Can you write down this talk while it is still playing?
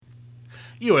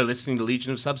You are listening to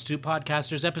Legion of Substitute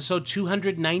Podcasters, episode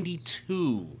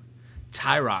 292.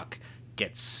 Tyrock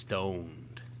Gets Stoned.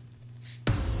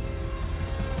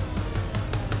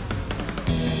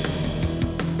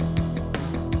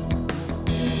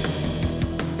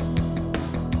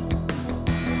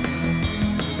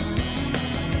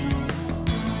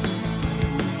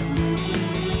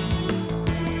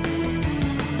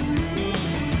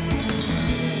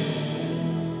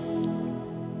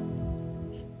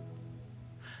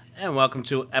 And welcome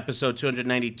to episode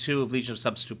 292 of Legion of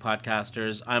Substitute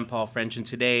Podcasters. I'm Paul French, and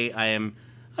today I'm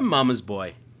Mama's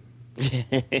boy.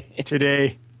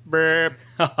 Today. Burp.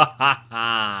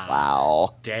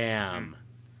 Wow. Damn,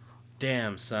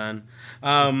 son.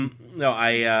 No,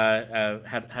 I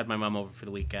had my mom over for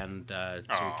the weekend so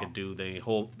we could do the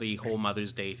whole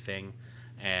Mother's Day thing,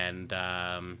 and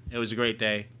it was a great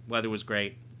day. Weather was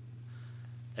great.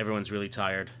 Everyone's really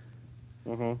tired.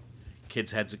 Mm-hmm.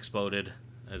 Kids' heads exploded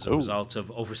as a result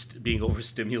of being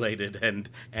overstimulated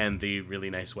and the really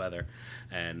nice weather.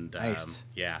 And nice.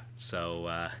 Yeah,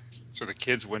 so the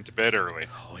kids went to bed early.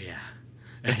 Oh yeah,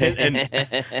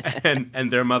 and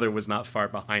their mother was not far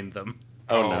behind them.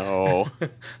 Oh no!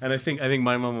 And I think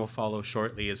my mom will follow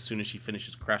shortly as soon as she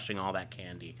finishes crushing all that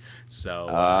candy. So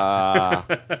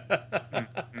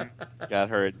got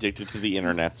her addicted to the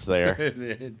internets there.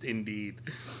 Indeed.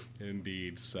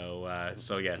 So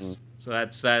yes. So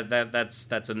that's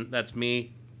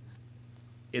me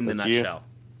in the nutshell.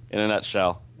 In a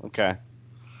nutshell. Okay.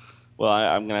 Well,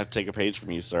 I'm gonna have to take a page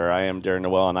from you, sir. I am Darren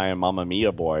Noel, and I am Mamma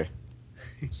Mia boy.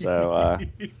 So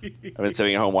I've been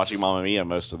sitting at home watching Mamma Mia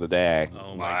most of the day.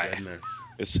 Oh my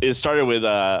goodness! It started with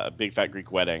a Big Fat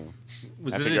Greek Wedding. I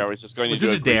was just going to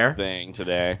do a Greek thing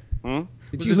today. Did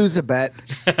you lose a bet?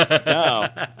 No,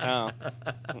 not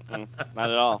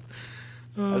at all.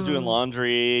 I was doing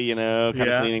laundry, kind of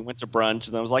cleaning. Went to brunch,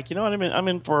 and I was like, you know what? I'm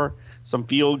in for some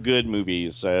feel good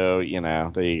movies. So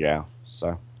there you go.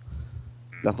 So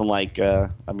nothing like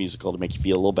a musical to make you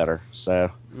feel a little better.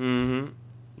 So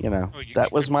that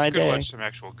was my day. Watch some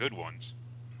actual good ones.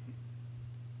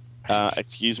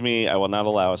 Excuse me, I will not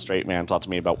allow a straight man to talk to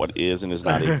me about what is and is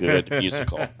not a good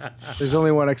musical. There's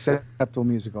only one acceptable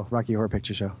musical, Rocky Horror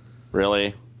Picture Show.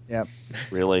 Really? Yep.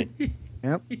 Really?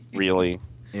 Yep. Really?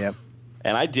 Yep.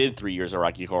 And I did 3 years of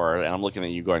Rocky Horror, and I'm looking at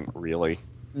you going, really?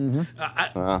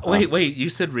 Mm-hmm. Wait,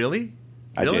 you said really?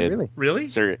 I did. Really?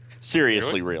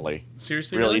 Seriously, really?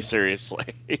 Seriously? Really,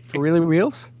 seriously. For really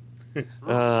reals?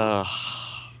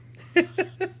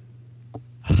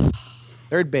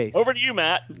 Third base. Over to you,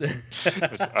 Matt.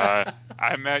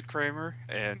 I'm Matt Kramer,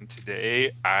 and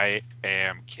today I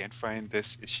can't find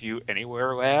this issue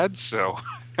anywhere, lads. So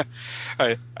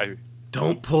I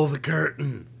don't pull the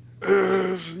curtain.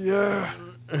 Yeah.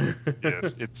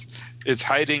 Yes, it's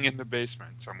hiding in the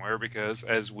basement somewhere because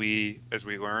as we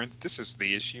learned, this is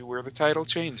the issue where the title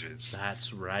changes.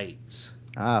 That's right.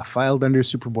 Filed under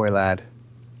Superboy Lad.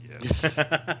 Yes.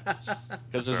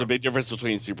 Because there's a big difference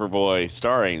between Superboy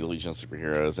starring the Legion of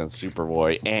Superheroes and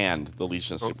Superboy and the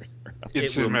Legion of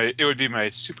Superheroes. It would be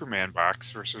my Superman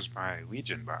box versus my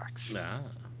Legion box.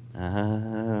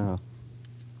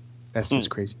 That's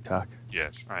just crazy talk.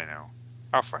 Yes, I know.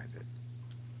 I'll find it.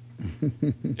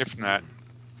 If not,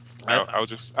 I'll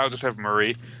just have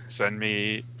Murray send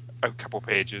me a couple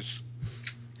pages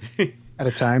at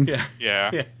a time.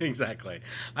 Yeah, exactly.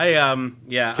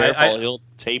 Careful, he'll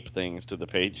tape things to the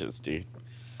pages, dude.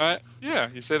 Yeah,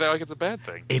 you say that like it's a bad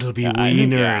thing. It'll be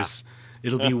wieners.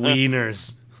 It'll be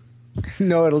wieners.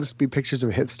 No, it'll just be pictures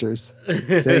of hipsters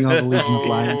saying all the Legion's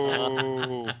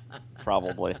lines.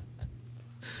 Probably.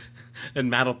 And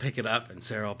Matt will pick it up, and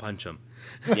Sarah will punch him.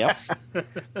 Yep.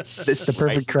 It's the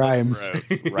perfect crime.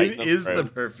 It is the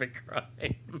perfect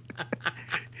crime.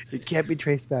 It can't be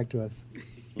traced back to us.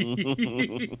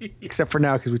 Except for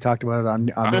now, because we talked about it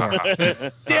on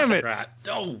there. Damn it!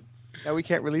 Oh. Now we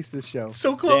can't release this show.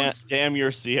 So close. Damn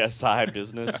your CSI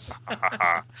business.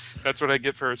 That's what I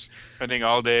get for spending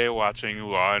all day watching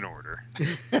Law and Order.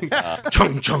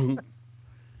 Chung chung.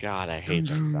 God, I hate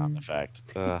that sound effect.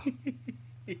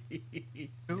 It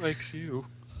likes you.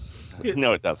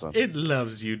 No, it doesn't. It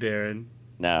loves you, Darren.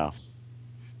 No.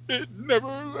 It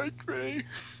never liked me.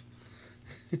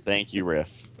 Thank you, Riff.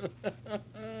 Oh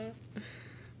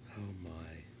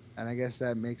my. And I guess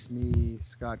that makes me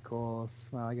Scott Coles.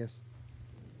 Well, I guess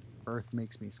Earth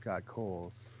makes me Scott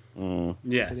Coles.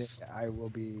 Yes. Today I will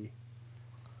be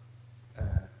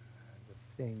the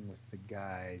thing with the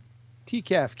guy.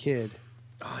 TCAF Kid.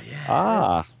 Oh,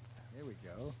 yeah. There we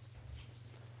go.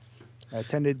 I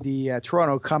attended the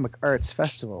Toronto Comic Arts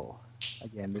Festival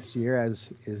again this year,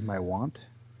 as is my wont.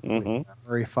 Mm-hmm. With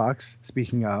Murray Fox,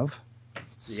 speaking of.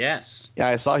 Yes. Yeah,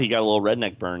 I saw he got a little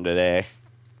redneck burn today.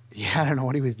 Yeah, I don't know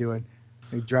what he was doing.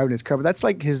 He was driving his car, but that's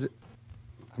like his.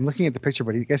 I'm looking at the picture,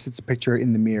 but I guess it's a picture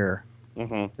in the mirror.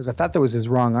 Because I thought that was his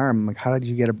wrong arm. I'm like, how did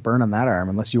you get a burn on that arm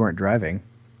unless you weren't driving,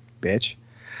 bitch?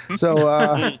 So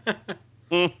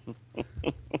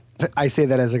I say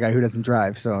that as a guy who doesn't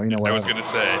drive, so you know what. I was gonna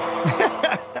say.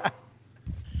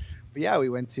 But yeah, we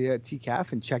went to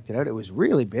TCAF and checked it out. It was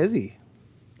really busy.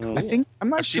 Cool. I think I'm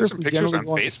not I've sure seen if some we pictures generally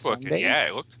on go Facebook, and Sunday. yeah,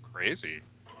 it looked crazy.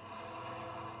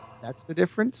 That's the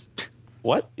difference.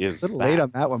 What A is little late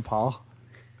on that one, Paul.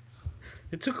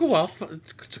 It took a while. It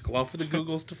took a while for the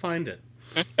Googles to find it.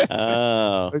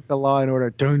 Oh, It's the Law and Order.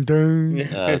 Dun dun.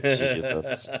 oh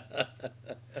Jesus.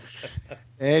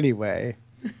 Anyway,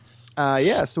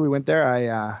 yeah. So we went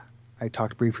there. I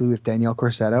talked briefly with Danielle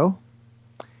Corsetto,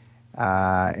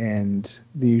 and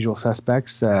the usual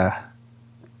suspects.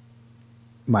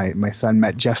 My son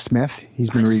met Jeff Smith. He's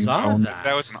been I reading. saw Bone. that.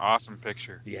 That was an awesome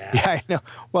picture. Yeah. Yeah, I know.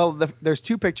 Well, there's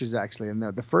two pictures actually, and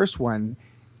the first one,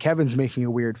 Kevin's making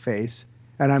a weird face,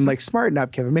 and I'm like, "Smarten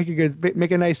up, Kevin.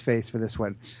 Make a nice face for this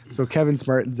one." So Kevin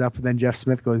smartens up, and then Jeff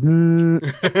Smith goes,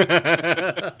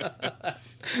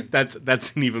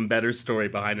 That's an even better story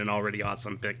behind an already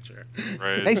awesome picture.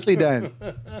 Right. "Nicely done,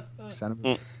 son of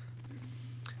a."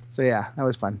 So yeah, that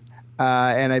was fun,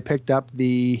 and I picked up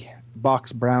the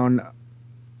Box Brown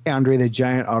Andre the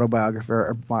Giant autobiography,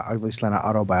 or obviously not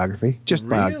autobiography, just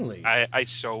biography. Really? I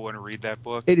so want to read that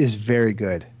book. It is very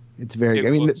good. It's very It good.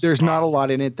 I mean, looks there's not a awesome.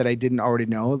 lot in it that I didn't already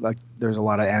know. Like, there's a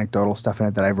lot of anecdotal stuff in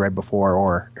it that I've read before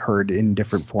or heard in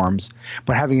different forms.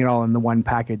 But having it all in the one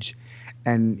package,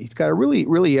 and he's got a really,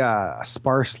 really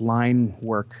sparse line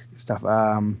work stuff.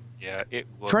 Yeah, it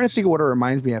looks. Trying to think of what it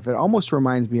reminds me of. It almost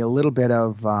reminds me a little bit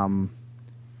of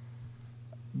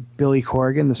Billy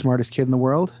Corrigan, the smartest kid in the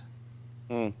world.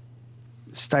 Hmm.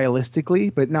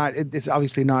 Stylistically, but not. It's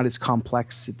obviously not as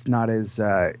complex. It's not as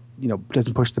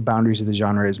doesn't push the boundaries of the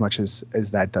genre as much as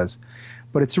that does.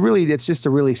 But it's just a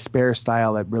really spare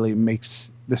style that really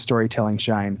makes the storytelling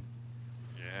shine.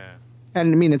 Yeah.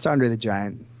 And I mean, it's Andre the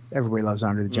Giant. Everybody loves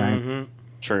Andre the Giant. Mhm.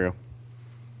 True.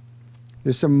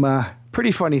 There's some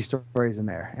pretty funny stories in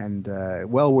there, and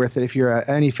well worth it if you're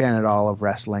any fan at all of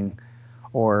wrestling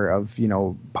or of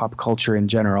pop culture in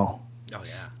general. Oh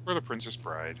yeah. Or the Princess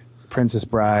Bride. Princess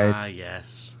Bride. Ah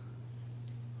yes.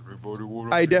 Everybody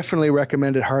wanna I be- definitely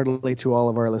recommend it heartily to all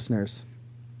of our listeners,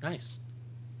 Nice.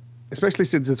 especially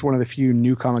since it's one of the few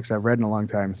new comics I've read in a long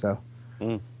time. So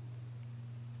Mm.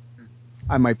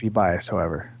 I might be biased,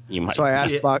 however. You might. So I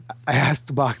asked Yeah. I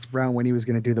asked Box Brown when he was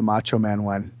going to do the Macho Man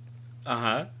one, Uh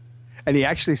huh. and he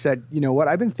actually said, "You know what?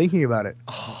 I've been thinking about it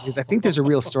because I think there's a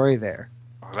real story there."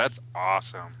 Oh, that's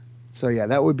awesome. So yeah,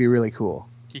 that would be really cool.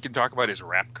 He can talk about his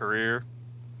rap career.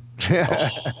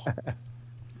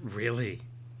 Really?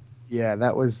 Yeah,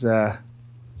 that was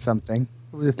something.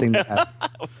 It was a thing that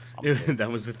happened. That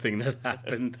was the thing that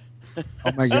happened.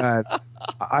 Oh my god,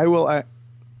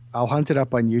 I'll hunt it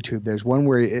up on YouTube. There's one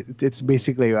where it's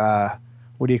basically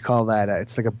what do you call that?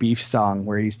 It's like a beef song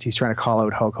where he's trying to call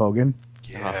out Hulk Hogan.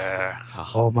 Yeah.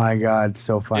 Oh my god,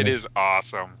 so funny. It is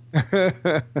awesome.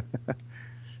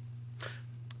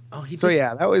 Oh, he So did.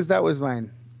 yeah, that was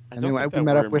mine. I And don't then think we that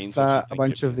met up word with means what you a think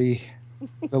bunch it of means.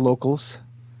 the locals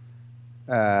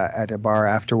at a bar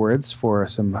afterwards for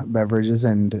some beverages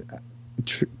and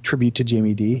tribute to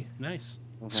Jamie D. Nice.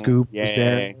 Mhm. Scoop was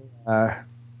Yay. there.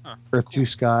 Earth 2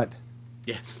 Scott,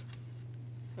 Yes.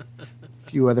 a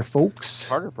few other folks.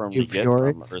 Harder for him to Dave get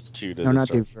Fiore. from Earth 2 to No, this not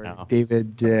Dave. Earth Fiore. now.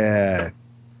 David.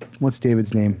 What's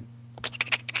David's name?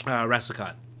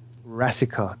 Rassicot.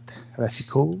 Racicot.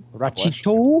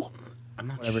 Rachito. I'm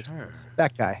not Whatever. sure.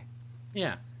 That guy.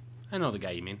 Yeah. I know the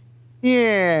guy you mean. That one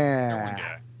Yeah.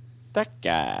 guy. That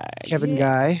guy. Kevin Yeah.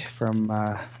 Guy from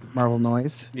Marvel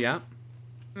Noise. Yeah.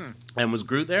 Hmm. And was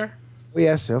Groot there? Oh,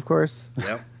 yes, of course.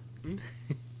 Yep.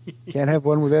 Can't have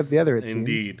one without the other, it seems.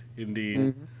 Indeed. Indeed.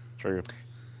 Mhm. True.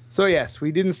 So yes,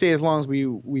 we didn't stay as long as we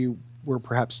were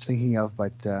perhaps thinking of,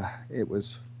 but it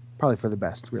was probably for the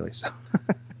best, really. So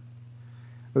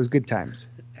it was good times.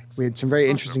 We had some very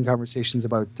Awesome. interesting conversations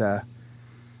about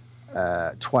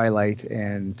Twilight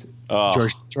and Oh.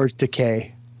 George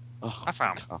Takei. Oh.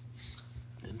 Awesome.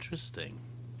 Interesting.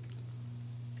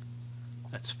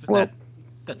 Well,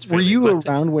 that's Were fairly you eclectic.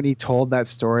 around when he told that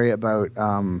story about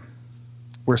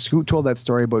where Scoot told that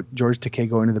story about George Takei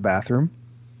going to the bathroom?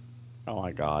 Oh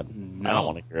my God. I No. don't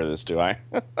want to hear this, do I?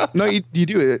 No, you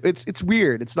do. It's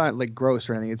weird. It's not like gross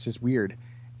or anything. It's just weird.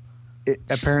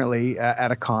 Apparently,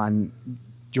 at a con,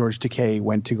 George Takei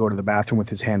went to go to the bathroom with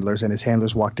his handlers, and his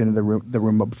handlers walked into the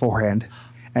room beforehand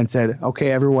and said,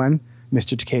 "Okay, everyone,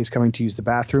 Mr. Takei is coming to use the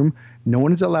bathroom. No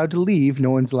one is allowed to leave. No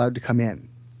one's allowed to come in.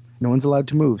 No one's allowed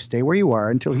to move. Stay where you are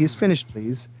until he is finished,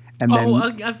 please. And then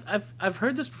I've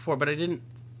heard this before, but I didn't.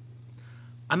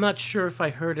 I'm not sure if I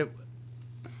heard it.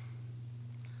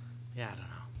 Yeah, I don't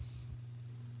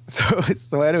know.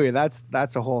 So anyway,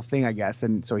 that's a whole thing, I guess.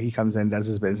 And so he comes in, does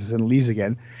his business, and leaves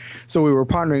again. So we were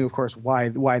pondering, of course, why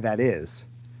that is.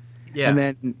 Yeah. And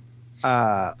then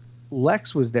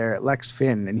Lex was there, Lex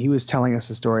Finn, and he was telling us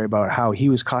a story about how he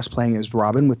was cosplaying as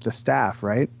Robin with the staff,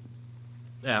 right?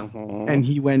 Yeah. And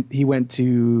he went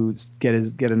to get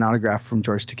an autograph from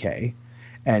George Takei,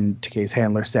 and Takei's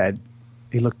handler said,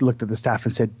 he looked at the staff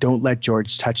and said, "Don't let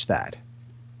George touch that."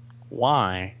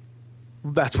 Why?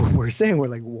 That's what we're saying. We're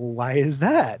like, well, why is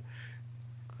that?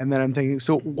 And then I'm thinking,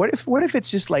 so what if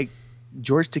it's just like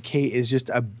George Takei is just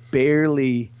a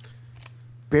barely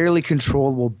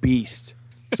controllable beast?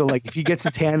 So like if he gets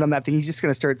his hand on that thing, he's just going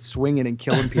to start swinging and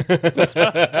killing people.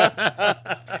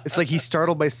 It's like he's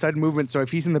startled by sudden movement. So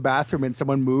if he's in the bathroom and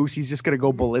someone moves, he's just going to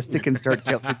go ballistic and start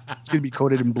killing. It's going to be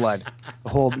coated in blood. The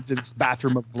whole it's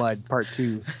bathroom of blood, part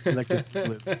 2.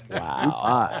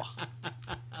 Wow.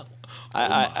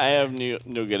 I have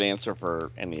no good answer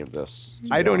for any of this.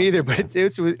 I don't either, but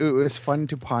it was fun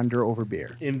to ponder over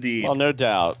beer. Indeed. Well, no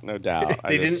doubt. They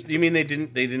didn't. You mean they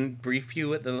didn't brief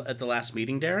you at the last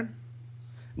meeting, Darren?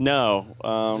 No.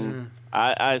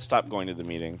 I stopped going to the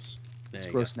meetings. It's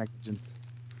gross negligence.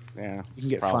 Yeah, you can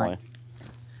get probably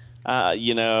fined.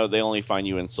 They only find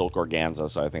you in silk organza,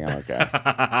 so I think I'm okay.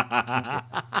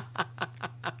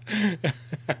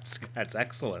 That's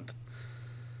excellent.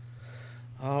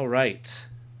 All right.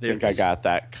 I think I got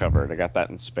that covered. I got that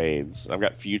in spades. I've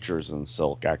got futures in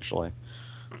silk, actually.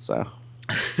 So.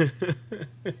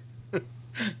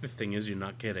 The thing is, you're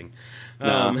not kidding.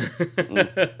 No.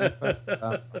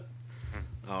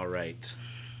 All right.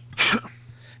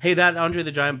 Hey, that Andre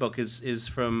the Giant book is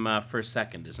from First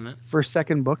Second, isn't it? First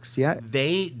Second books, yeah.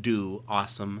 They do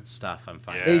awesome stuff, I'm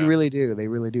finding. They really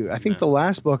do. I think the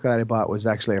last book that I bought was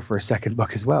actually a First Second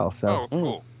book as well. So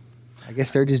cool. I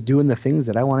guess they're just doing the things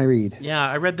that I want to read. Yeah,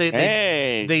 I read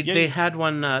they had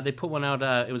one. They put one out.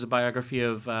 It was a biography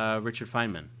of Richard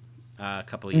Feynman a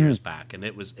couple of years back, and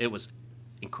it was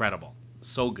incredible.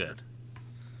 So good.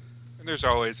 And there's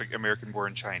always like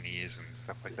American-born Chinese and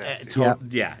stuff like that.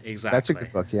 Yeah, exactly. That's a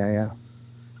good book. Yeah.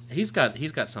 He's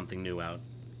got something new out.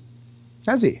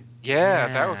 Has he? Yeah,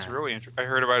 that looks really interesting. I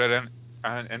heard about it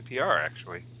on NPR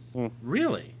actually.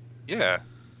 Really? Yeah.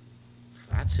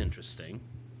 That's interesting.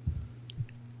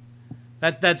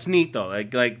 That's neat though.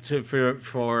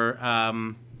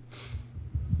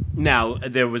 Now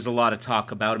there was a lot of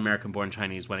talk about American-born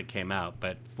Chinese when it came out,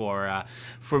 but for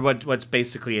what's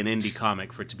basically an indie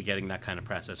comic, for it to be getting that kind of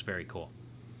press, that's very cool.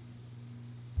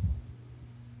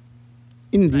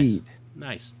 Indeed.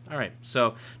 Nice. All right.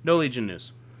 So no Legion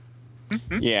news.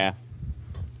 Yeah.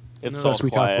 It's Unless we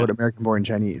talk about American-born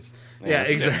Chinese. Yeah,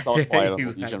 exactly. It's all quiet on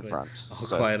the Legion front.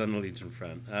 Quiet on the Legion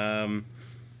front.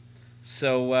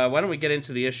 So why don't we get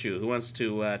into the issue? Who wants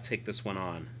to take this one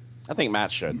on? I think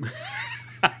Matt should.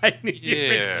 I knew you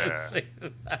were going to say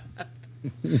that.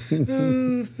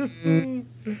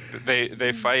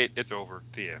 They fight. It's over.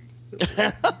 The end.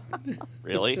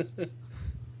 Really?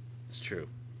 It's true.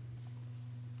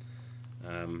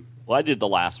 Well, I did the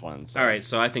last one. So. All right,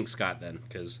 so I think Scott then,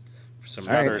 because for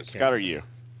some reason Scott or you?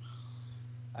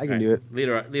 I can do it. Lead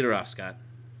her off, Scott.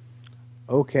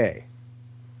 Okay.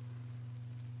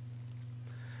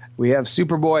 We have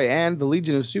Superboy and the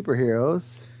Legion of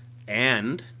Superheroes.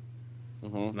 And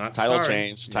not title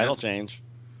starring. change.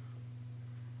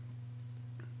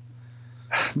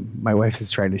 My wife is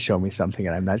trying to show me something,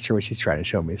 and I'm not sure what she's trying to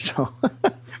show me. So,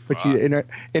 but she, in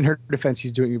her defense,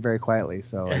 she's doing it very quietly.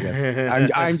 So I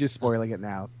guess I'm just spoiling it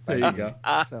now. There you go.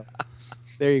 So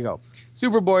there you go.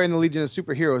 Superboy and the Legion of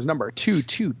Superheroes, number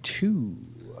 222,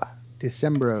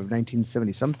 December of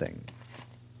 1970 something.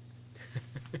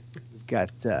 We've got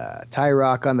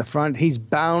Tyrock on the front. He's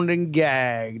bound and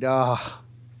gagged. Oh.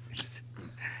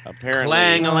 Apparently,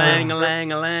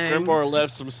 Clang-a-lang-a-lang-a-lang. Grimboar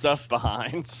left some stuff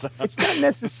behind. So. It's not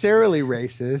necessarily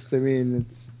racist. I mean,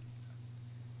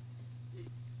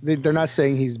 they're not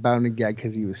saying he's bound and gagged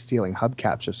because he was stealing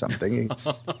hubcaps or something.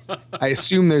 I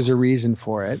assume there's a reason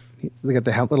for it. They got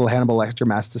the little Hannibal Lecter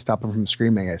mask to stop him from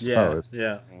screaming, I suppose.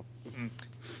 Yeah.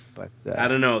 But I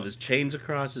don't know. There's chains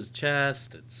across his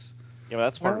chest. Yeah, but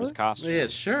that's part of his costume. Yeah,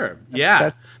 sure.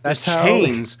 That's There's how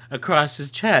chains across his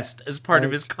chest as part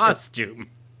of his costume.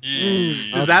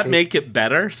 Does that make it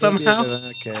better somehow?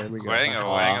 Okay, there we go. Wang.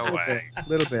 A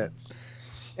little bit.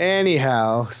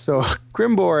 Anyhow, so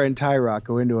Grimboar and Tyrock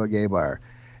go into a gay bar,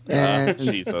 And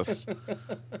Jesus.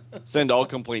 Send all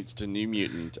complaints to New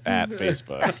Mutant at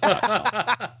Facebook.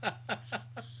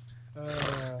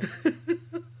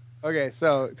 Okay,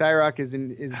 so Tyrock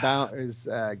is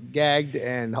gagged,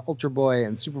 and Ultra Boy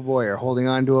and Superboy are holding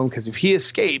on to him because if he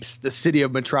escapes, the city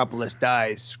of Metropolis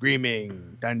dies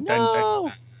screaming. Dun, dun,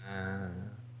 No.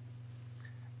 dun.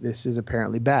 This is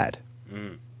apparently bad.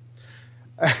 Mm.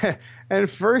 And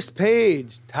first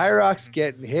page, Tyrock's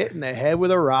getting hit in the head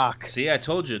with a rock. See, I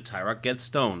told you, Tyrock gets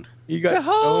stoned. He got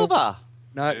stoned, Jehovah.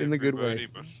 not in the good Everybody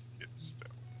way. must get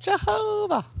stoned.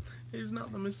 Jehovah. He's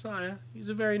not the Messiah. He's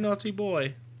a very naughty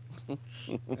boy.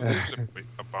 There's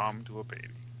a bomb to a baby.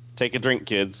 Take a drink,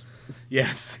 kids.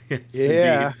 Yes. Yes,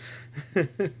 Yeah.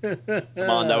 indeed. Come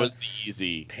on, that was the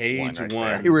easy Page right one.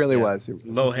 there. He really Yeah. was.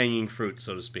 Low-hanging fruit,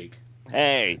 so to speak.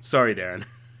 Hey, Sorry, Darren.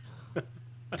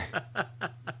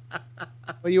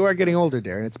 Well, you are getting older,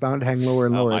 Darren. It's bound to hang lower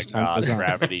and oh lower my as time God, goes on.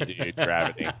 gravity, dude,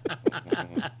 gravity.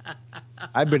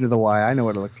 I've been to the Y. I know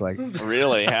what it looks like.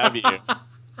 Really, have you?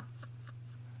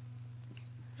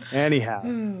 Anyhow.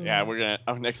 Yeah, we're gonna.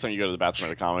 Oh, next time you go to the bathroom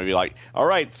at a comedy, be like, "All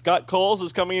right, Scott Coles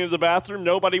is coming into the bathroom.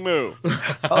 Nobody move."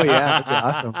 Oh, yeah. That'd be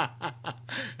awesome.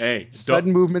 Hey,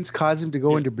 Sudden movements cause him to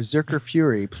go into berserker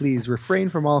fury. Please refrain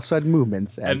from all sudden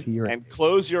movements as he And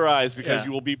close your eyes because Yeah.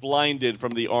 you will be blinded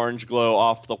from the orange glow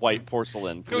off the white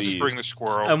porcelain. He'll Please. just bring the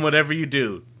squirrel. and whatever you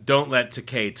do, don't let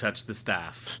Takei touch the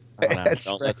staff. Oh, no, That's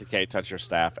don't right. let Takei touch your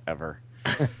staff ever.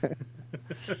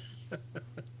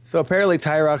 So apparently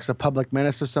Tyrock's a public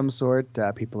menace of some sort.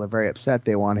 People are very upset.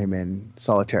 They want him in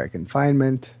solitary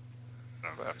confinement. No,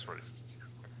 that's racist.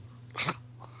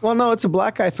 Well, no, it's a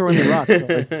black guy throwing the rock. So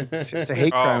it's a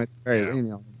hate Oh, crime at the very,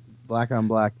 yeah. black on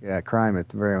black crime at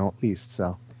the very least.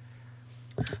 So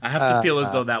I have to feel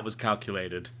as though that was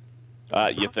calculated.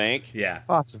 You think? Yeah.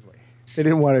 possibly they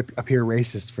didn't want to appear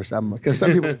racist for some because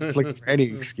some people are just looking for any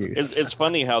excuse. It's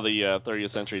funny how the 30th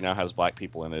century now has black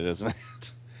people in it, isn't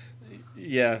it?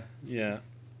 Yeah. Yeah.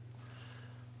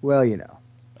 Well, I mean,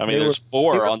 They there's they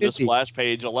 4 were on this busy. splash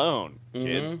page alone,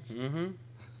 kids.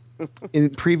 Mm-hmm. in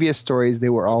previous stories they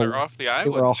were all They're off the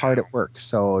island. hard now. at work,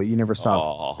 so you never saw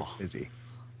Oh. them so busy.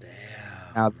 Damn.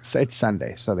 Now it's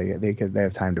Sunday, so they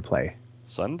have time to play.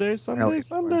 Sunday at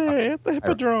the I-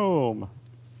 Hippodrome.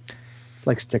 It's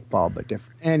like stickball, but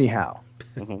different. Anyhow,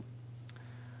 Mhm.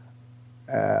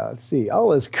 let's see.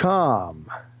 All is calm.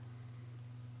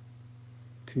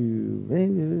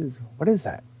 What is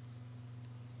that?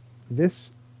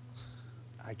 This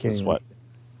I can't. This even- what?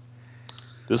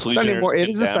 This Sunday Legionnaires morning. It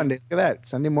kicked is a down. Sunday. Look at that.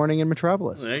 Sunday morning in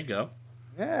Metropolis. There you go.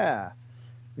 Yeah.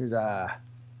 There's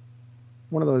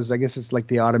one of those. I guess it's like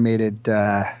the automated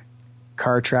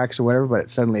car tracks or whatever, but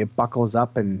suddenly it buckles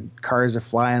up and cars are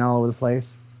flying all over the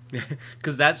place.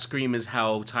 Because that scream is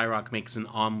how Tyrock makes an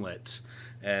omelet.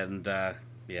 And,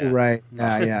 yeah. Right.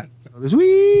 Yeah. So there's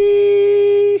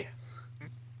wee,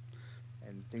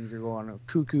 and things are going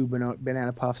cuckoo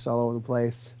banana puffs all over the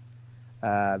place.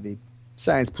 The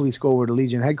science police go over to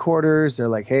Legion headquarters. They're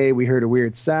like, "Hey, we heard a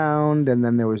weird sound," and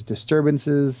then there was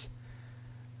disturbances,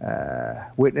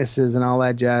 witnesses, and all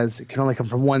that jazz. It can only come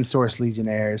from one source,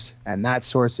 Legionnaires, and that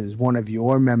source is one of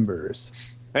your members.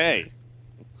 Hey,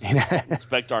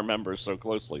 respect our members so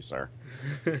closely, sir.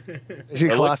 Especially But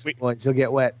look, Colossus boys, you'll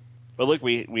get wet. But look,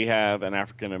 we have an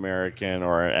African American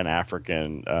or an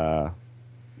African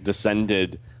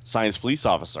descended science police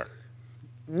officer.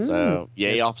 So,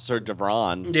 yay, Officer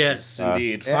Devron. Yes,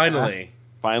 indeed. yeah. Finally.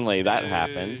 Finally, that Yay.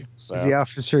 happened. So Is he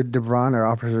Officer Devron or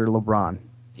Officer LeBron?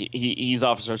 he's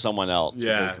Officer someone else.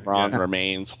 Yeah, Because Devron yeah.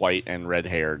 remains white and red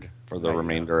haired for the Right.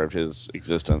 remainder of his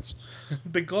existence.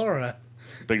 Begora.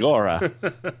 Bigora.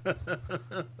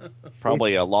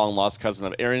 Probably a long lost cousin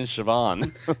of Aaron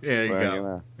Siobhan. There you So, go. you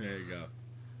know. There you go.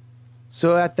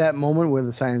 So at that moment where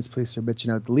the science police are bitching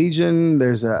out the Legion,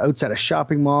 there's outside a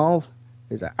shopping mall.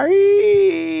 There's a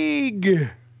Aig!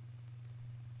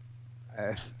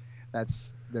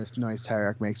 That's the noise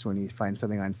Tyrock makes when he finds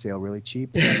something on sale really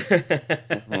cheap.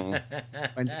 Mhm.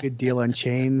 Finds a good deal on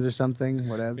chains or something,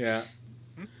 whatever. Yeah.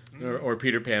 Or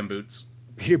Peter Pan boots.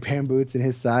 Peter Pan boots in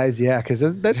his size, yeah, because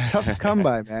that's tough to come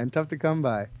by, man. Tough to come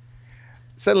by.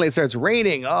 Suddenly it starts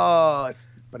raining. But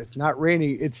it's not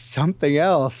raining. It's something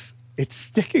else. It's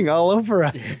sticking all over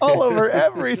us, all over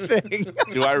everything.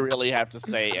 Do I really have to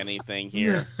say anything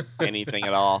here? Anything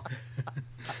at all?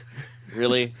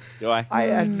 Really? Do I? I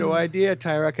had no idea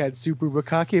Tyrock had super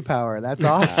Bukake power. That's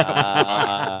awesome.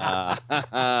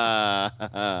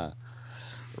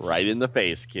 Right in the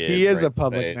face, kid. He is a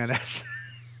public menace.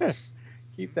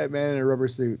 Keep that man in a rubber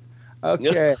suit.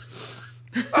 Okay.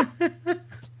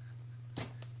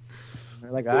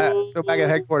 Like, so back at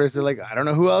headquarters, they're like, I don't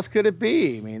know who else could it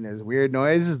be. I mean, there's weird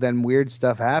noises, then weird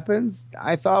stuff happens.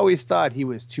 Always thought he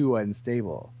was too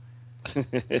unstable.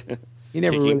 He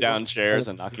never Kicking really down chairs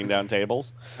and knocking down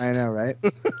tables. I know, right?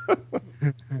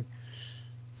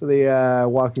 So they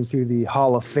walked him through the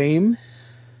Hall of Fame.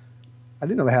 I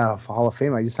didn't know they had a Hall of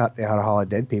Fame. I just thought they had a Hall of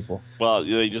Dead people. Well,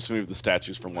 they just moved the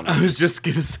statues from one. I was just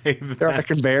gonna say that. They're on a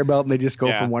conveyor belt and they just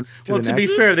go from one to the next. To be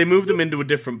fair, they moved them into a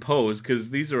different pose because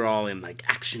these are all in like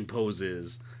action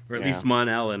poses, or at least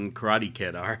Mon-El and Karate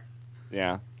Kid are.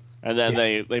 Yeah, and then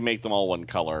they make them all one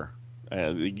color.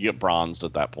 You get bronzed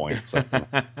at that point. So.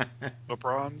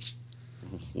 LeBron's.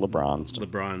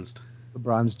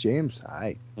 LeBron's James.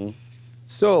 Aye.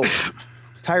 So,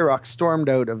 Tyrock stormed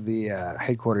out of the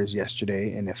headquarters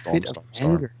yesterday in a fit of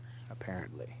anger,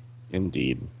 apparently.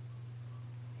 Indeed.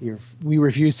 We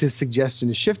refused his suggestion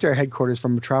to shift our headquarters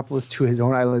from Metropolis to his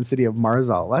own island city of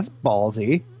Marzal. That's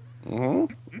ballsy.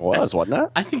 Mm-hmm. Wasn't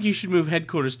it? I think you should move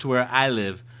headquarters to where I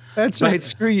live. That's right.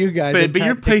 Screw you guys. But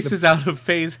your place is out of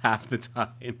phase half the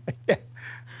time.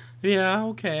 Yeah,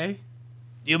 okay.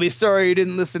 You'll be sorry you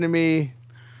didn't listen to me.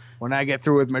 When I get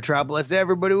through with Metropolis,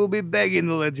 everybody will be begging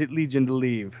the Legion to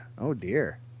leave. Oh,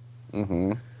 dear.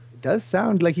 Mm-hmm. It does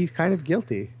sound like he's kind of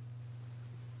guilty.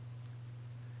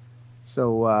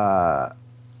 So, I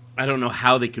don't know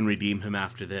how they can redeem him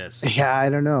after this. Yeah, I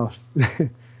don't know.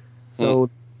 So,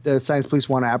 the Science Police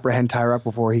want to apprehend Tyrock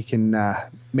before he can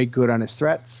make good on his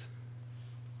threats.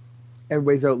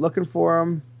 Everybody's out looking for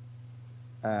him.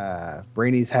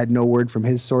 Brainy's had no word from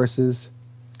his sources.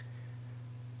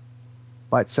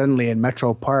 But suddenly in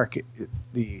Metro Park,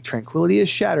 the tranquility is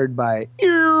shattered by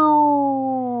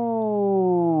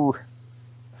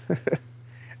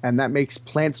and that makes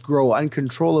plants grow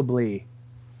uncontrollably.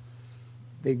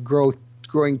 They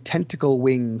growing tentacle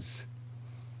wings.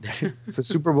 So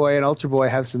Superboy and Ultra Boy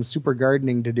have some super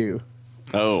gardening to do.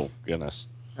 Oh, goodness.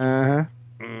 Uh-huh.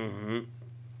 Mm-hmm.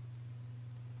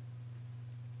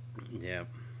 Yeah.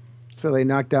 So they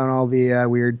knock down all the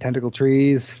weird tentacle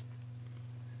trees.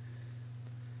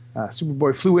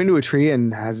 Superboy flew into a tree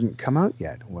and hasn't come out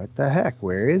yet. What the heck?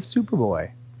 Where is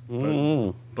Superboy?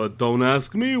 But don't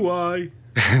ask me why.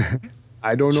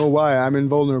 I don't know why. I'm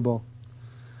invulnerable.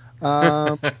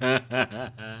 There's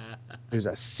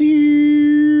a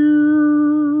seer.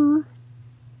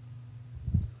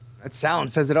 That sound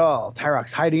says it all.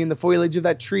 Tyrock's hiding in the foliage of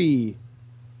that tree.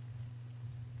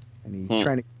 And he's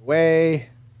trying to get away.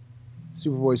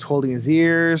 Superboy's holding his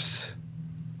ears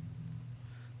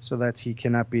so that he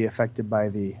cannot be affected by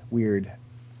the weird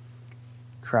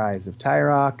cries of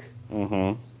Tyrock.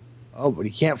 Mm-hmm. Oh, but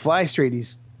he can't fly straight.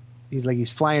 He's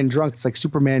flying drunk. It's like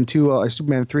Superman 2 or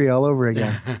Superman 3 all over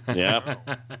again. Yep.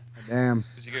 Damn.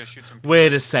 Is he gonna shoot some?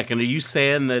 Wait a second. Are you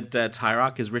saying that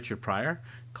Tyrock is Richard Pryor?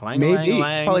 Maybe.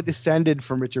 He's probably descended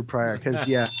from Richard Pryor. Because,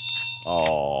 yeah.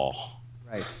 Oh.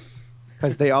 Right.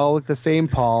 Because they all look the same,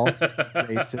 Paul.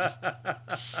 Racist.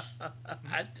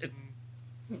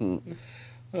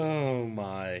 Oh,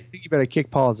 my. I think you better kick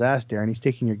Paul's ass, Darren. He's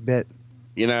taking your bit.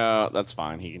 You know, that's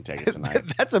fine. He can take it tonight.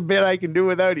 That's a bit I can do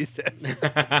without, he says.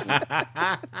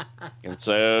 And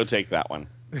so take that one.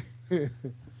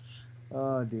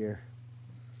 Oh, dear.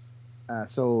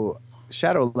 So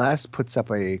Shadow Lass puts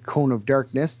up a cone of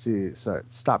darkness to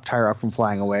stop Tyrock from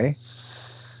flying away.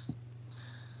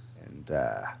 And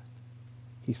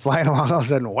he's flying along, all of a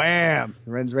sudden, wham!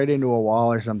 He runs right into a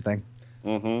wall or something.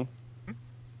 Mm-hmm.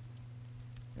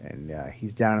 And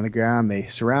he's down on the ground. They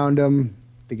surround him.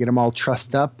 They get him all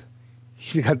trussed up.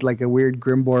 He's got like a weird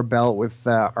Grimbor belt with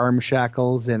arm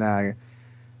shackles and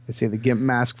they say the Gimp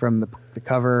mask from the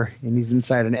cover. And he's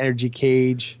inside an energy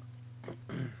cage.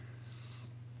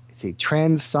 It's a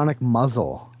transonic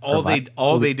muzzle.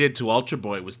 All they did to Ultra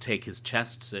Boy was take his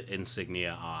chest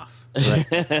insignia off.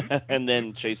 Right. And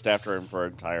then chased after him for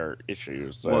an entire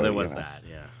issue. So, well, there was that,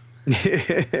 yeah.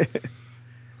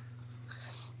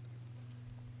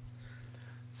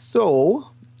 So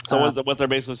what they're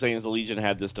basically saying is the Legion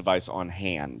had this device on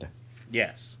hand.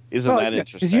 Yes. Isn't that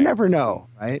interesting? Because you never know,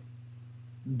 right?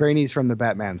 Brainy's from the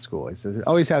Batman school. He says,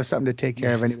 always have something to take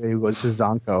care of anybody who goes to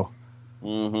Zonko.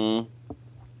 Mm-hmm.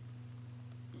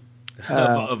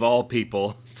 Of all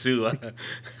people to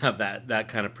have that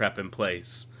kind of prep in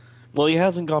place. Well, he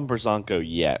hasn't gone Berzonko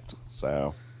yet,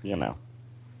 so, you know.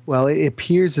 Well, it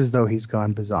appears as though he's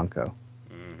gone Bazonko.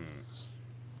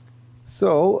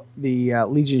 So the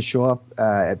Legion show up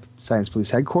at Science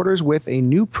Police headquarters with a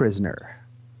new prisoner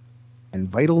and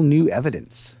vital new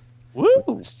evidence.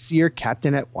 Woo! Seer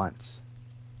captain at once.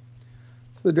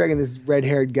 So they're dragging this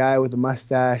red-haired guy with a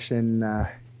mustache and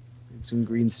some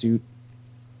green suit.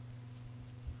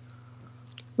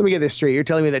 Let me get this straight. You're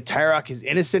telling me that Tyrok is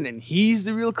innocent and he's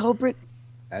the real culprit?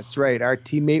 That's right. Our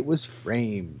teammate was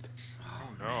framed. Oh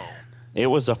no. It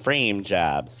was a frame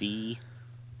job, see?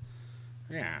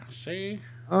 Yeah, see?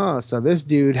 Oh, so this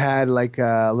dude had like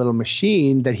a little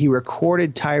machine that he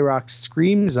recorded Tyrok's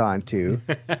screams onto.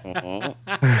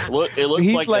 It looks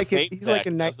He's like, like a a- tape he's like deck,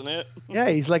 a ni- doesn't it? Yeah,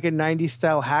 he's like a 90s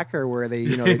style hacker where they,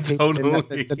 they take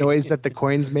Totally. the noise that the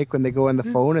coins make when they go on the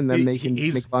phone and then they can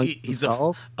He's, make functions he's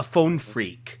solve. a phone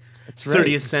freak. That's right.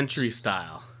 30th century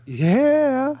style.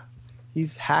 Yeah.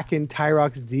 He's hacking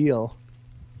Tyrok's deal.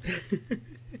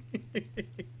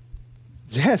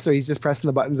 Yeah, so he's just pressing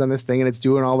the buttons on this thing and it's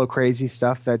doing all the crazy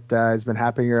stuff that has been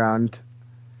happening around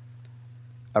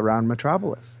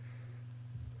Metropolis.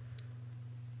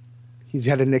 He's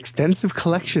had an extensive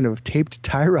collection of taped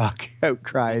Tyrok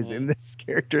outcries in this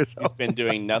character. So He's been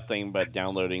doing nothing but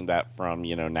downloading that from,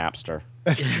 Napster.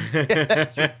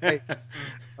 that's right.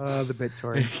 The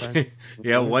BitTorrent. Fun.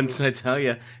 Yeah, once I tell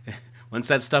you, once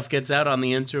that stuff gets out on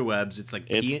the interwebs, it's like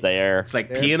It's there. It's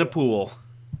like pee in a pool.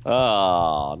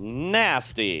 Oh,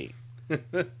 nasty.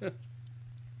 And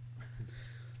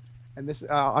this,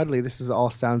 oddly, this is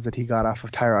all sounds that he got off of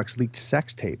Tyrok's leaked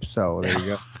sex tapes. So there you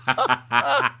go.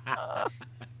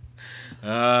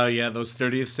 Yeah, those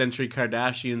 30th century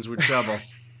Kardashians were trouble.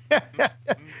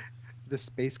 The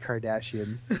space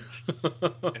Kardashians.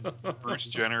 And Bruce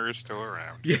Jenner is still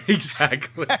around. Yeah,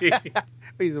 exactly.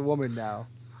 He's a woman now.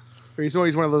 Or he's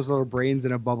always one of those little brains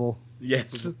in a bubble.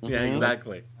 Yes, yeah,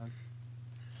 exactly.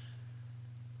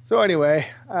 So anyway,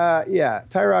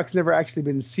 Tyrok's never actually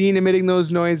been seen emitting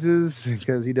those noises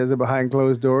because he does it behind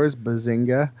closed doors.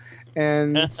 Bazinga.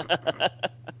 And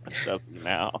Doesn't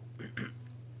now.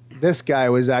 this guy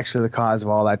was actually the cause of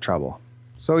all that trouble.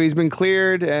 So he's been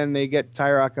cleared, and they get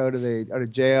Tyrok out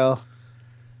of jail.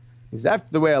 He's after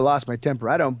the way I lost my temper.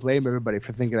 I don't blame everybody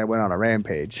for thinking I went on a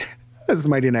rampage. That's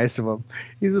mighty nice of him.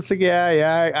 He's just like,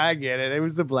 yeah, I get it. It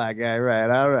was the black guy, right?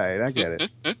 All right, I get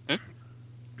it.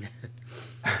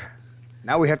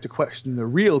 Now we have to question the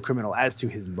real criminal as to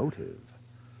his motive.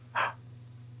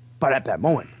 But at that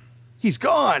moment, he's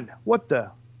gone. What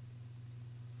the?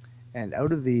 And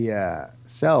out of the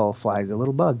cell flies a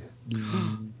little bug.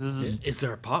 Is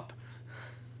there a pop?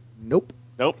 Nope.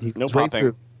 Nope, He no goes right popping.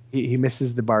 through. He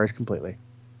misses the bars completely.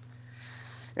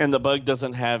 And the bug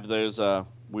doesn't have those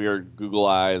weird Google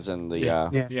eyes and the Yeah.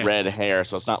 red hair,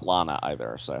 so it's not Lana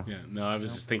either. So Yeah, no, I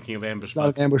was just thinking of ambush It's not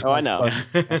bug. an ambush Oh, I bug.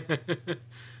 know.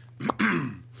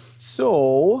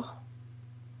 So,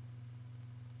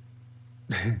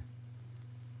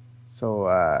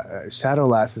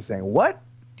 Shadowlass is saying, "What?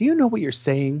 Do you know what you're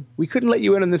saying? We couldn't let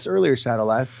you in on this earlier,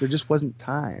 Shadowlass. There just wasn't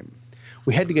time.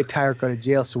 We had to get Tyrok out of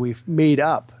jail, so we've made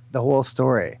up the whole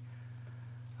story.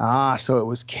 Ah, so it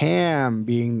was Cam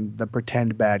being the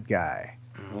pretend bad guy.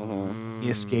 He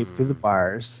escaped through the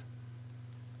bars.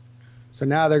 So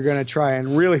now they're going to try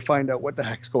and really find out what the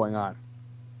heck's going on.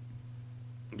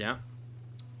 Yeah.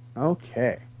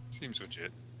 Okay. Seems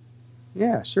legit.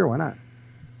 Yeah, sure, why not?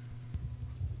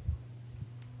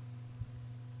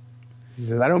 He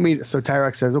says, I don't mean... So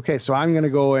Tyrok says, okay, so I'm going to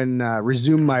go and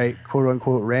resume my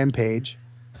quote-unquote rampage.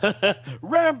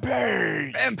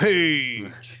 Rampage!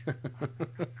 Rampage!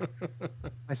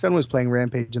 My son was playing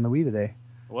Rampage in the Wii today.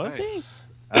 Was Nice.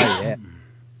 Oh, yeah.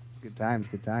 Good times,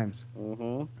 good times. he?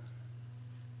 Mm-hmm.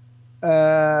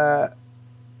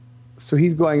 So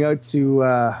he's going out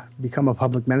to become a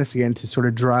public menace again to sort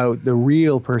of draw out the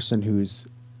real person who's,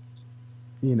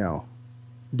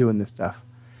 doing this stuff.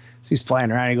 So he's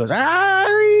flying around and he goes,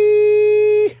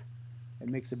 Ari! It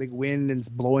makes a big wind and it's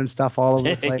blowing stuff all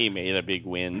over the place. He made a big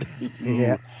wind.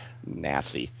 Yeah.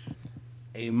 Nasty.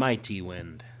 A mighty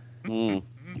wind.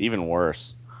 Even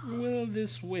worse. Will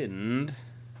this wind?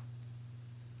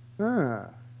 Ah.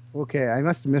 Okay, I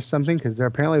must have missed something because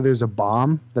there's a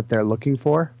bomb that they're looking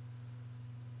for.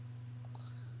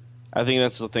 I think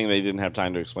that's the thing they didn't have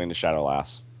time to explain to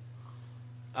Shadowlass.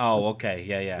 Oh, okay.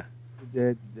 Yeah, yeah.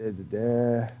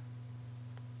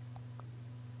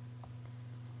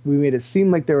 We made it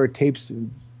seem like there were tapes.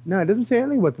 No, it doesn't say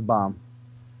anything about the bomb.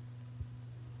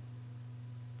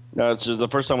 No, it's just the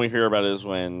first time we hear about it is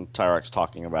when Tyrok's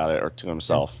talking about it or to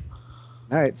himself.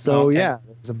 All right, so Okay. yeah,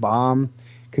 there's a bomb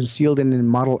concealed in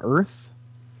Model Earth.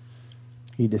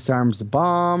 He disarms the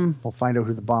bomb. We'll find out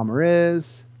who the bomber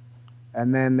is.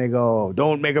 And then they go,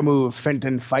 don't make a move,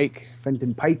 Fenton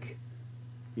Pike.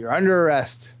 You're under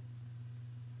arrest.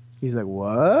 He's like,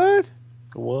 what?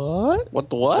 What? What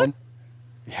the what?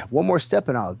 Yeah, one more step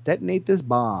and I'll detonate this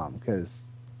bomb because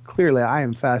clearly I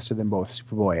am faster than both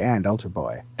Superboy and Ultra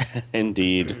Boy.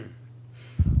 Indeed.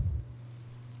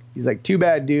 He's like, too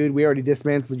bad, dude. We already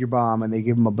dismantled your bomb. And they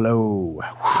give him a blow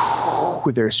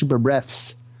with their super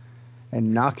breaths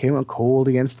and knock him cold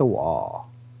against the wall.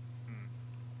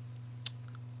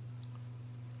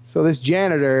 So this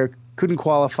janitor couldn't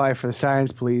qualify for the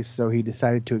science police, so he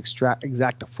decided to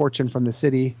exact a fortune from the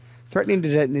city, threatening to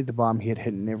detonate the bomb he had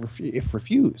hidden if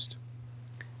refused.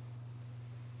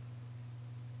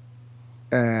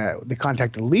 They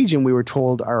contacted Legion. We were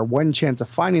told our one chance of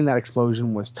finding that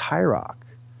explosion was Tyrock.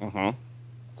 Uh-huh.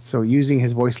 So using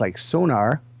his voice like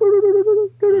sonar,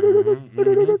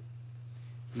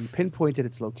 he pinpointed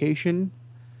its location.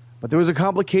 But there was a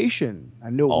complication.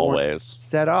 A note Always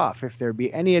set off if there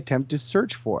be any attempt to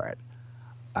search for it.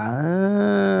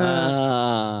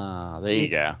 There you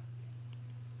go.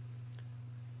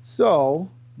 So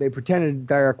they pretended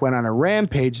Tyrock went on a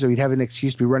rampage so he'd have an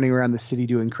excuse to be running around the city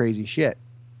doing crazy shit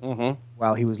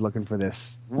while he was looking for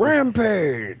this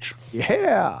rampage.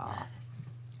 Yeah.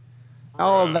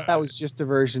 All of that was just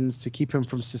diversions to keep him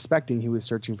from suspecting he was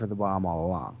searching for the bomb all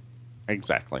along.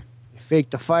 Exactly. They faked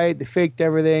the fight. They faked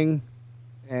everything.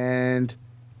 And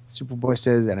Superboy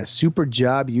says, and a super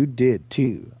job you did,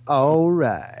 too. All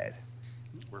right.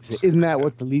 So isn't that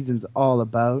what the Legion's all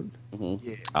about? Mm-hmm.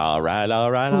 Yeah. All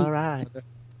right.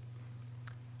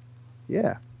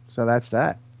 Yeah. So that's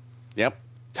that. Yep.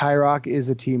 Tyrock is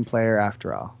a team player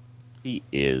after all. He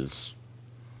is.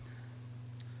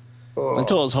 Oh.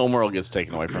 Until his homeworld gets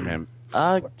taken away from him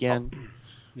again.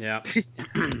 Yeah.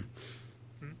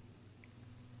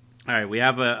 All right, we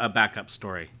have a backup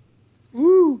story.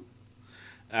 Woo!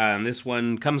 And this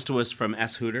one comes to us from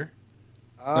S. Hooter.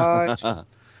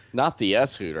 Not the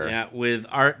S. Hooter. Yeah, with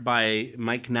art by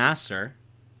Mike Nasser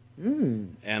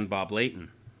and Bob Layton.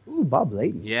 Ooh, Bob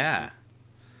Layton. Yeah.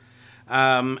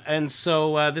 And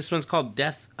so this one's called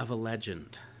Death of a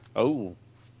Legend. Oh.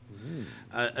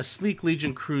 A sleek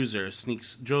Legion cruiser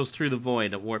drives through the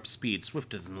void at warp speed,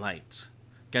 swifter than light,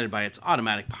 guided by its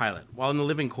automatic pilot. While in the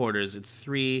living quarters, its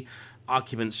three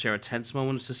occupants share a tense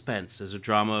moment of suspense as a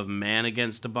drama of man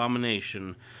against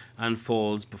abomination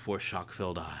unfolds before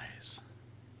shock-filled eyes.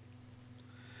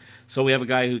 So we have a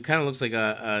guy who kind of looks like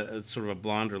a sort of a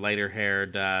blonde or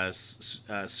lighter-haired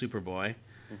Superboy,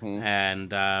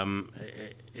 and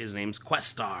his name's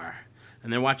Questar.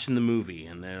 And they're watching the movie,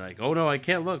 and they're like, "Oh no, I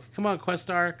can't look! Come on,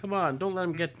 Questar, come on! Don't let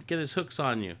him get his hooks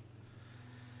on you."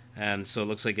 And so it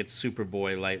looks like it's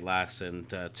Superboy, Lightlass, and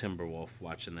Timberwolf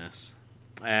watching this,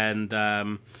 and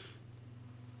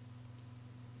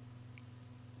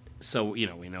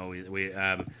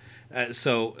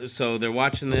so so they're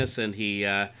watching this, and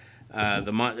he's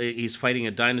fighting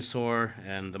a dinosaur,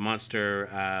 and the monster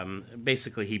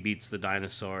basically he beats the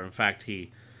dinosaur. In fact,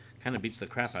 he kind of beats the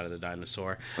crap out of the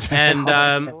dinosaur, and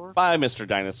bye, Mr.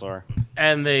 Dinosaur.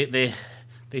 And they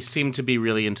seem to be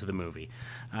really into the movie.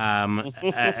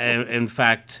 In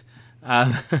fact,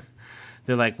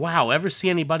 they're like, "Wow, ever see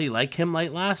anybody like him,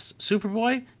 Lightlass?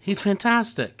 Superboy? He's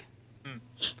fantastic."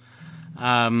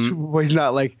 Superboy's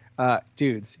not like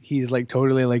dudes. He's like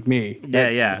totally like me.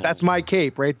 That's my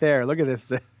cape right there. Look at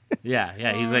this. Yeah.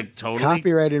 He's like totally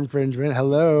copyright infringement.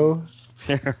 Hello.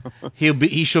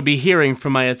 He shall be hearing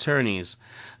from my attorneys.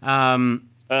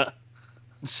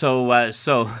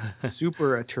 So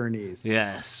super attorneys.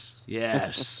 Yes.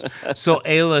 So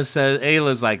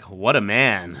Ayla's like, what a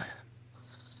man.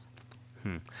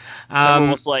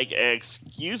 Someone was like,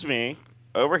 excuse me,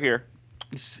 over here.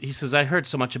 He says, I heard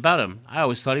so much about him. I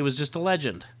always thought he was just a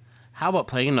legend. How about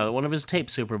playing another one of his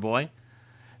tapes, Superboy?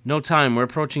 No time. We're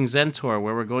approaching Zentor,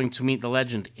 where we're going to meet the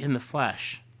legend in the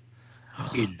flesh.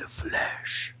 In the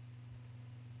flesh.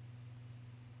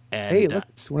 And, hey, look,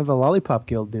 it's one of the Lollipop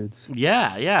Guild dudes.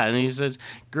 Yeah, and he says,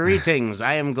 "Greetings,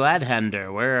 I am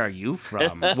Gladhander. Where are you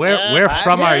from? Where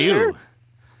from are you?"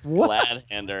 What?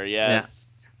 Gladhander,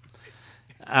 yes.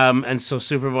 Yeah. And so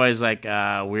Superboy's like,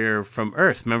 "We're from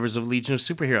Earth, members of Legion of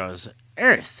Superheroes.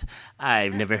 Earth,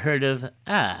 I've never heard of.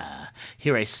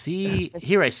 Here I see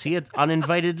an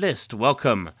uninvited list.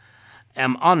 Welcome.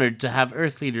 Am honored to have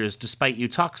Earth leaders, despite you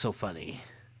talk so funny."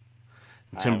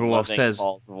 Timberwolf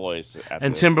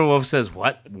says,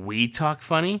 "What? We talk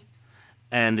funny?"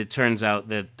 And it turns out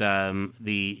that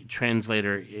the translatron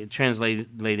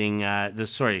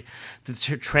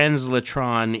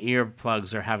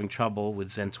earplugs are having trouble with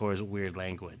Zentor's weird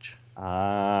language.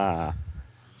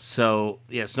 So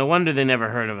yes, no wonder they never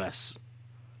heard of us.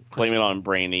 Blame it on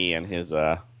Brainy and his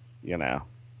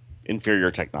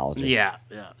inferior technology. Yeah.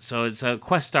 So it's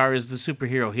Questar is the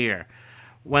superhero here.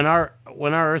 When our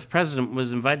Earth president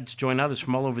was invited to join others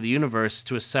from all over the universe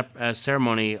to a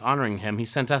ceremony honoring him, he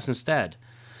sent us instead.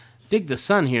 Dig the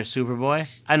sun here,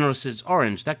 Superboy. I notice it's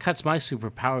orange. That cuts my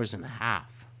superpowers in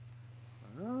half.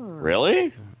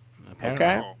 Really? Apparently.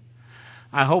 Okay. Oh,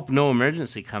 I hope no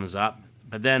emergency comes up,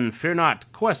 but then fear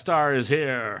not, Questar is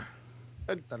here.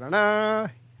 Da-da-da.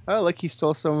 Oh, look, he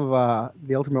stole some of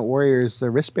the Ultimate Warrior's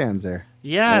wristbands there.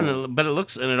 Yeah, but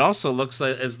it also looks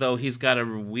like as though he's got a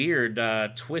weird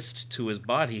twist to his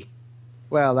body.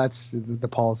 Well, that's the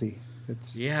palsy.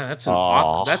 It's Yeah, that's some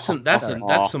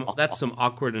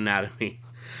awkward anatomy.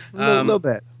 a little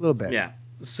bit. Yeah.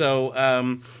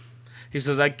 So he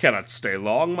says, I cannot stay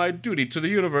long. My duty to the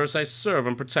universe I serve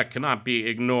and protect cannot be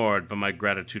ignored, but my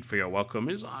gratitude for your welcome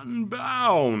is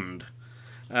unbound.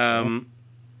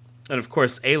 And of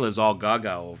course, Ayla's all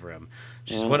gaga over him.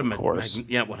 She's what a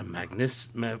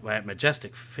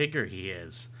majestic figure he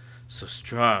is. So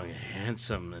strong,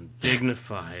 handsome, and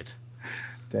dignified.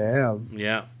 Damn.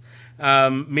 Yeah.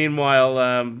 Meanwhile,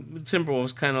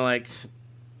 Timberwolf's kind of like,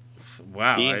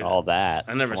 wow, All that.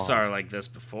 I never Come saw on. her like this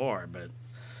before, but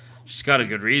she's got a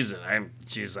good reason.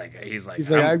 He's like, He's like,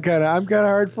 I'm kind of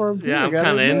hard for him too. yeah, I'm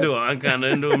kind of into him. I'm kind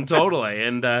of into him totally.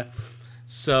 And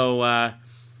so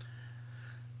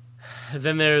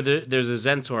then there's a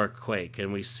Zentor quake,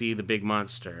 and we see the big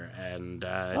monster, and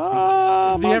it's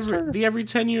the every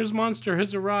 10 years monster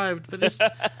has arrived. But this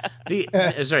the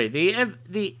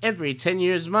every 10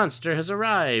 years monster has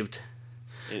arrived.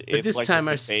 It's this like time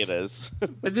the our cicadas.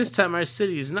 But this time our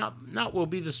city is not will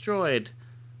be destroyed.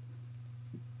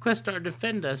 Questar,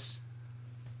 defend us.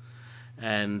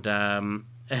 And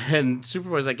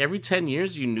Superboy's like, every 10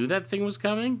 years you knew that thing was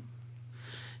coming?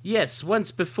 Yes,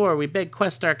 once before we begged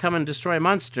Questar come and destroy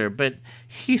monster, but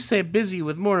he say busy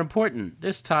with more important.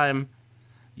 This time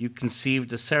you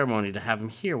conceived a ceremony to have him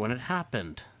here when it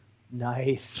happened.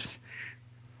 Nice.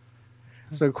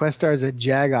 So Questar's a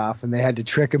jagoff, and they had to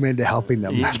trick him into helping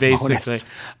them. That's Basically, bonus.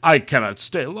 I cannot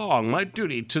stay long. My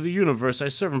duty to the universe I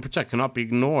serve and protect cannot be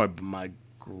ignored, but my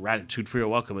gratitude for your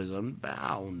welcome is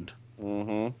unbound.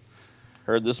 Mm-hmm.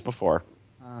 Heard this before.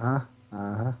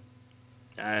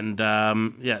 And,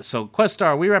 so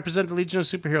Questar, we represent the Legion of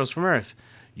Superheroes from Earth.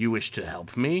 You wish to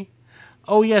help me?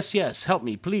 Oh, yes, help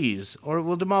me, please, or it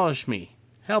will demolish me.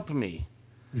 Help me.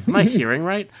 Am I hearing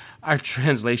right? Our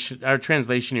translation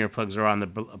earplugs are on the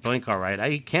blink all right.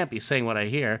 I can't be saying what I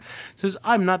hear. It says,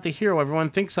 I'm not the hero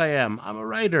everyone thinks I am. I'm a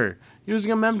writer,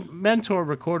 using a mentor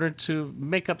recorder to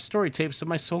make up story tapes of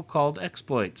my so-called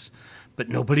exploits. But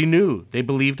nobody knew. They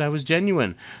believed I was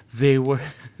genuine.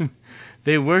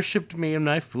 They worshipped me, and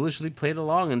I foolishly played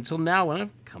along until now, when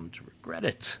I've come to regret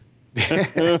it.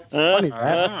 Funny that.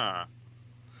 ah.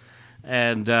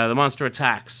 And the monster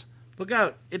attacks. Look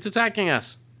out! It's attacking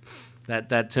us. That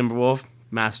Timberwolf,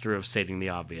 master of stating the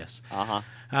obvious.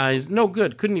 He's no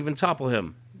good. Couldn't even topple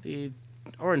him. The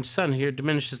orange sun here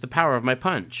diminishes the power of my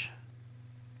punch.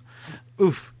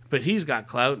 Oof! But he's got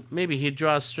clout. Maybe he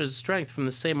draws his strength from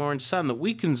the same orange sun that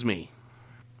weakens me.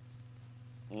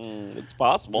 It's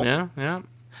possible. Yeah.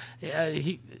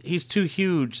 He's too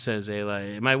huge, says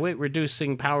Ayla. My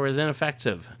weight-reducing power is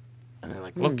ineffective. And they're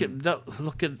like, look at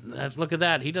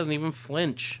that. He doesn't even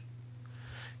flinch.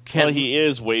 Well, he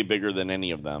is way bigger than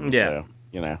any of them. Yeah.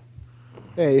 So,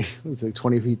 Hey, he's like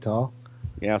 20 feet tall.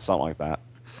 Yeah, something like that.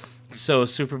 So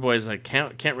Superboy's like,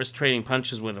 can't risk trading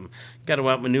punches with him. Got to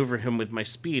outmaneuver him with my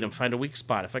speed and find a weak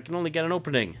spot. If I can only get an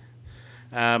opening.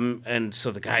 And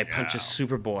so the guy punches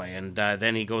Superboy, and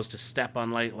then he goes to step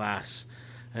on Light Lass.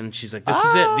 And she's like, this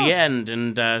is it, the end.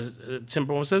 And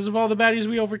Timberwolf says, of all the baddies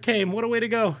we overcame, what a way to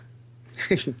go.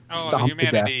 Oh, Stomped to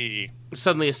death. humanity.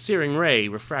 Suddenly, a searing ray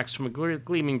refracts from a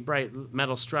gleaming bright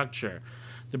metal structure.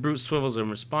 The brute swivels in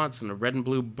response, and a red and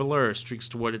blue blur streaks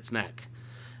toward its neck.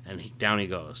 And down he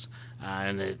goes.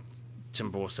 And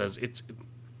Timberwolf says, it's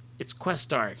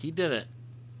Questar. He did it.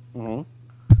 Mm-hmm.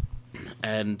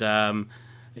 And,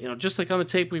 just like on the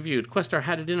tape we viewed, Questar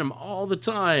had it in him all the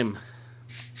time.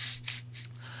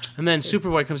 And then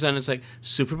Superboy comes down and it's like,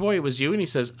 Superboy, it was you? And he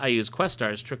says, I used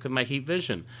Questar's trick with my heat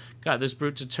vision. Got this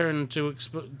brute to turn to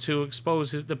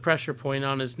expose the pressure point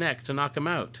on his neck to knock him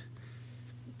out.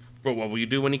 But what will you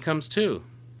do when he comes to?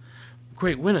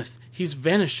 Great Wynneth, he's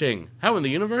vanishing. How in the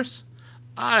universe?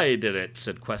 I did it,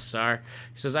 said Questar.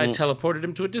 He says, I teleported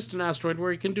him to a distant asteroid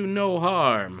where he can do no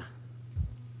harm.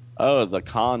 Oh, the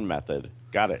con method.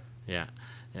 Got it. Yeah.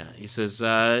 He says,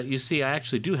 you see, I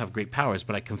actually do have great powers,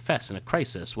 but I confess in a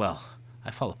crisis, well,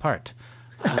 I fall apart.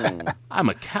 I'm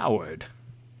a coward.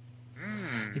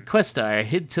 Questar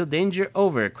hid till danger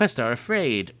over. Questar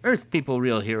afraid. Earth people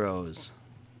real heroes.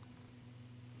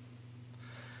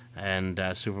 And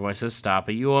Superboy says, stop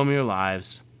it. You owe him your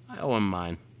lives. I owe him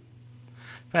mine.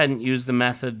 If I hadn't used the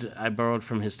method I borrowed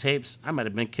from his tapes, I might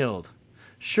have been killed.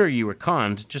 Sure, you were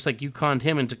conned, just like you conned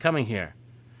him into coming here.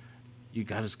 You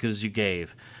got as good as you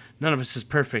gave. None of us is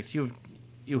perfect.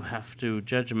 You have to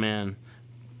judge a man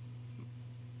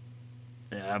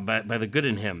by the good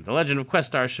in him. The legend of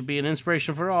Questar should be an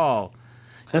inspiration for all.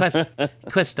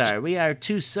 Questar, we are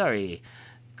too sorry.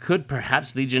 Could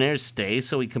perhaps Legionnaires stay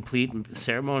so we complete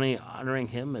ceremony honoring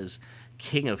him as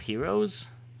King of Heroes?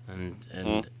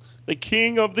 And the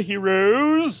King of the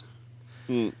Heroes?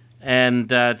 And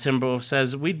Timbo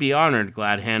says, we'd be honored,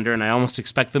 Gladhander, and I almost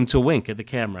expect them to wink at the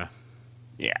camera.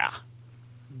 Yeah.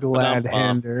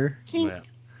 Gladhander. Yeah.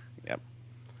 Yep.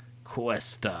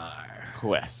 Questar.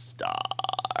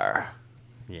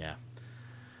 Yeah.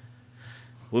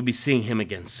 We'll be seeing him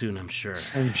again soon, I'm sure.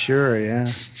 I'm sure, yeah.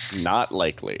 Not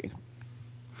likely.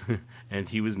 And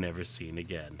he was never seen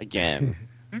again.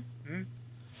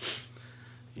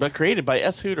 But created by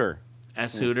S. Hooter.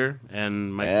 S. Hooter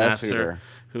and Mike S. Nasser, Hooter.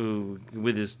 who,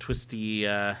 with his twisty...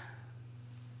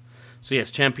 So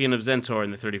yes, champion of Zentor in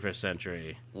the 31st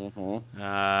century.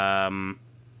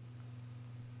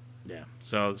 Yeah,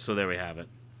 so there we have it.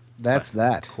 That's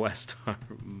that. Questar,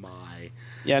 my...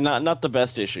 Yeah, not the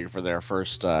best issue for their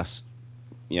first,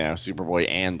 Superboy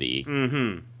Andy.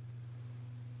 Mm-hmm.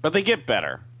 But they get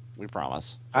better. We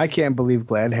promise. I can't believe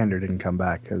Gladhander didn't come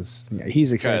back because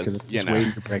he's a character that's just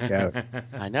waiting to break out.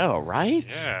 I know, right?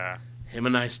 Yeah. Him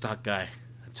and Ice Stock guy.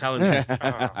 I'm telling you.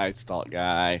 I stalk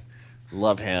guy.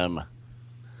 Love him.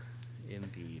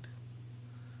 Indeed.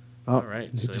 Oh, All right.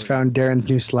 I So just found Darren's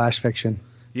new slash fiction.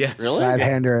 Yes. Really?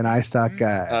 Gladhander and I Stock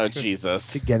guy Oh,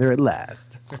 Jesus. together at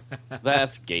last.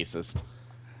 That's gaysist.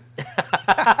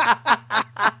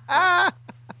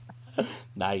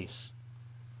 Nice.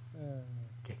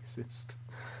 Racist.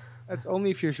 That's only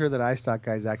if you're sure that I Stock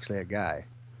guy is actually a guy.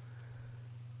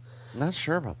 Not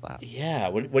sure about that. Yeah.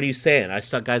 What are you saying? Ice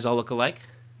Stock guys all look alike?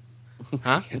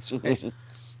 Huh? That's right.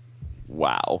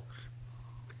 Wow.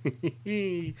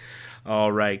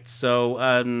 All right. So,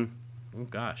 oh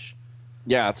gosh.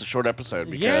 Yeah, it's a short episode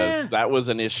because Yeah. that was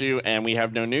an issue and we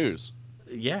have no news.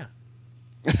 Yeah.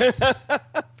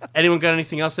 Anyone got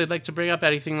anything else they'd like to bring up?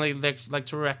 Anything they'd like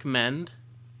to recommend?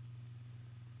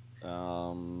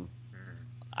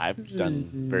 I've done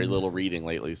very little reading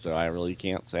lately, so I really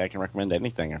can't say I can recommend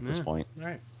anything at this point. All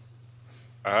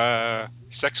right.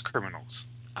 Sex Criminals.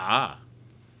 Ah.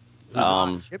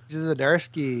 Chip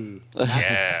Zdarsky.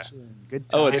 Yeah. Good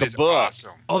Oh, time. it's It a is book.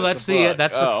 awesome. Oh, that's a the book.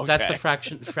 that's Oh, the that's the okay.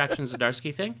 fraction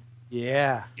Zdarsky thing.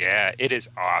 Yeah. Yeah, it is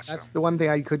awesome. That's the one thing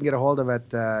I couldn't get a hold of at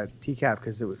TCAP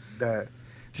because it was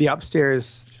the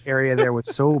upstairs area there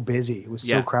was so busy. It was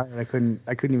so Yeah. crowded. I couldn't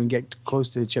even get close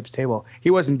to Chip's table. He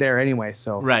wasn't there anyway,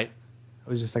 so Right. I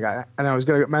was just like, I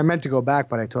meant to go back,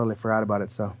 but I totally forgot about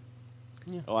it. So,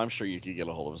 Oh, I'm sure you could get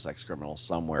a hold of a sex criminal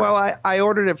somewhere. well, I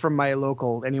ordered it from my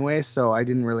local anyway, so I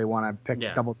didn't really want to pick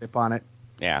Yeah. double dip on it.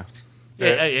 yeah.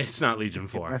 It's not Legion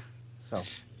 4. So,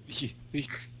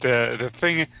 The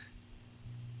thing,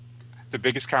 the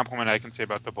biggest compliment I can say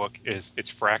about the book is it's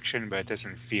Fraction, but it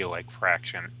doesn't feel like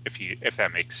Fraction. If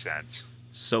that makes sense.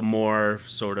 So more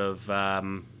sort of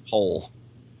Whole.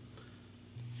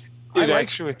 I It like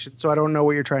actually. fiction, so I don't know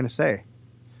what you're trying to say.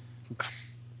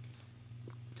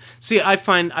 See, I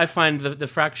find the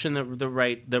fraction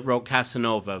that wrote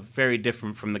Casanova very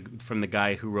different from the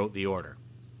guy who wrote The Order.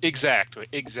 Exactly.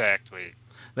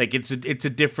 Like it's a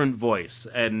different voice,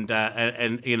 and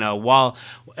while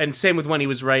same with when he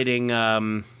was writing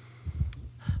Iron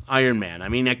Man. I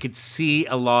mean, I could see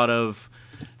a lot of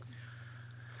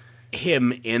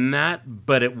him in that,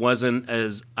 but it wasn't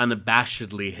as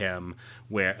unabashedly him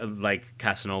like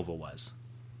Casanova was.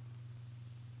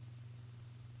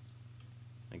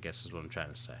 I guess is what I'm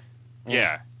trying to say.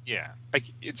 Yeah. I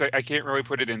can't really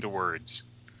put it into words.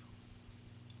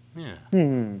 Yeah.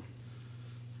 Yeah.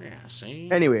 See.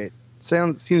 Anyway,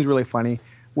 seems really funny.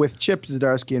 With Chip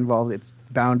Zdarsky involved, it's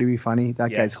bound to be funny. That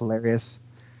Yeah. guy's hilarious.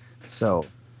 So,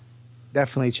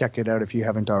 definitely check it out if you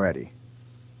haven't already.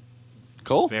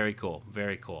 Cool. Very cool.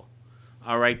 Very cool.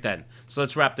 All right, then. So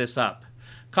let's wrap this up.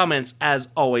 Comments, as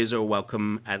always, are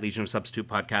welcome at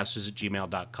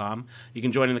legionofsubstitutepodcasters@gmail.com. You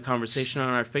can join in the conversation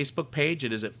on our Facebook page.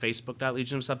 It is at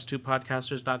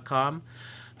facebook.legionofsubstitutepodcasters.com.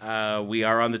 We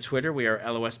are on the Twitter. We are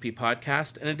LOSP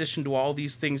Podcast. In addition to all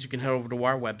these things, you can head over to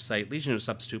our website,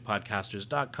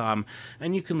 legionofsubstitutepodcasters.com,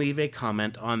 and you can leave a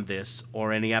comment on this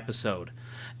or any episode.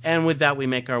 And with that, we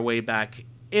make our way back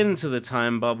into the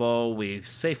time bubble. We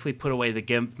safely put away the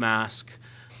GIMP mask,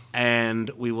 and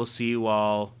we will see you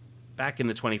all back in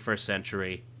the 21st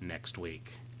century next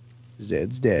week.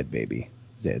 Zed's dead, baby.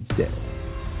 Zed's dead.